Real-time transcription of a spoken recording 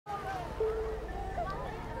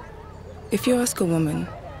If you ask a woman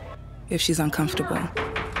if she's uncomfortable,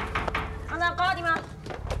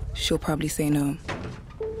 she'll probably say no.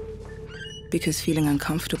 Because feeling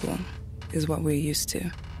uncomfortable is what we're used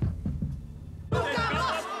to.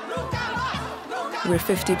 We're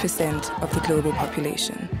 50% of the global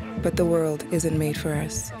population, but the world isn't made for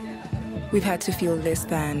us. We've had to feel less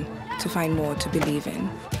than to find more to believe in.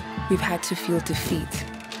 We've had to feel defeat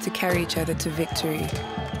to carry each other to victory.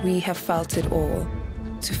 We have felt it all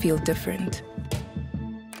to feel different.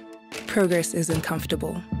 Progress isn't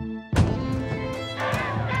comfortable,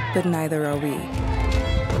 but neither are we.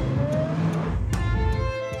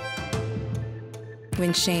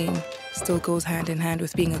 When shame still goes hand in hand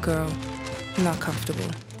with being a girl, not comfortable.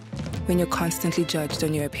 When you're constantly judged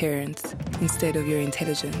on your appearance instead of your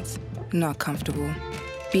intelligence, not comfortable.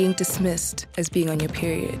 Being dismissed as being on your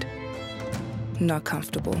period, not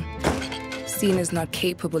comfortable. Seen as not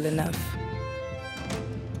capable enough.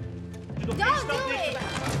 Don't do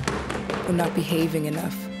it! Or not behaving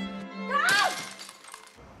enough.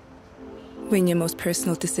 When your most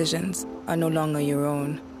personal decisions are no longer your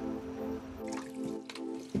own.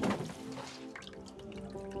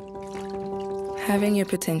 Having your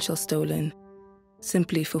potential stolen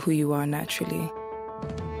simply for who you are naturally.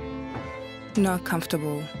 Not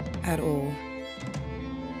comfortable at all.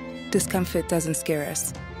 Discomfort doesn't scare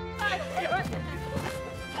us.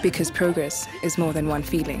 Because progress is more than one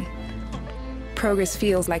feeling. Progress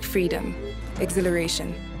feels like freedom,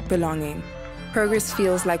 exhilaration, belonging. Progress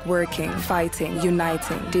feels like working, fighting,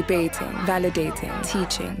 uniting, debating, validating,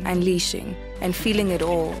 teaching, unleashing, and feeling it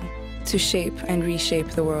all to shape and reshape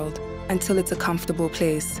the world until it's a comfortable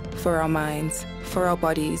place for our minds, for our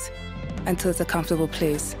bodies, until it's a comfortable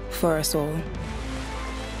place for us all.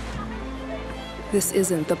 This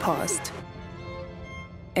isn't the past,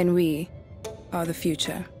 and we are the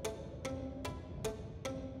future.